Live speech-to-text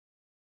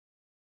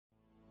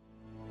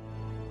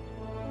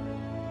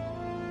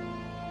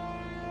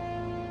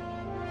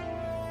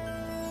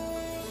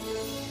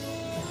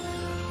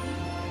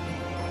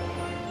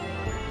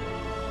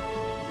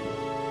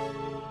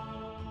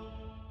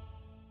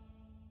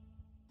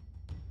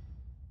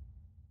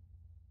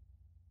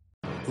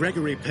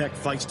Gregory Peck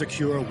fights to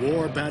cure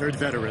war-battered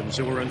veterans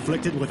who are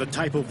inflicted with a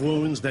type of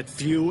wounds that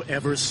few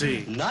ever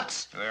see.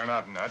 Nuts? They're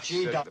not nuts.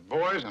 The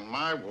boys in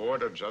my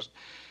ward are just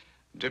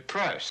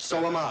depressed.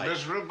 So am I.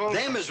 Miserable.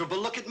 They're miserable.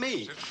 Look at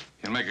me.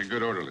 He'll make a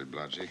good orderly,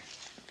 Bloodsy.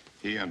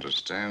 He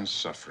understands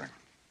suffering.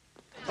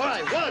 All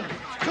right, 1,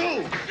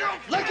 2,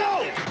 let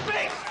go!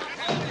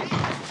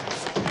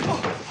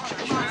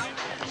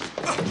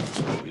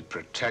 We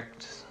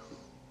protect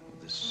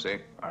the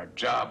sick. Our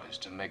job is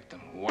to make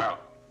them well.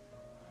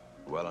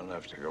 Well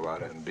enough to go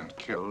out and be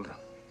killed.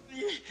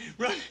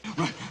 Run,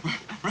 run,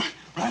 run,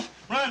 run,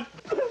 run!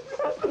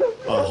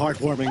 A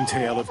heartwarming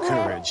tale of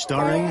courage,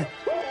 starring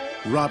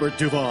Robert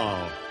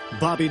Duvall,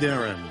 Bobby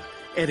Darin,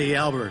 Eddie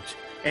Albert,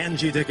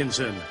 Angie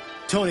Dickinson,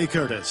 Tony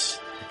Curtis,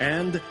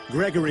 and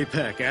Gregory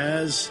Peck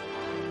as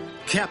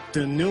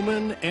Captain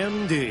Newman,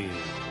 M.D.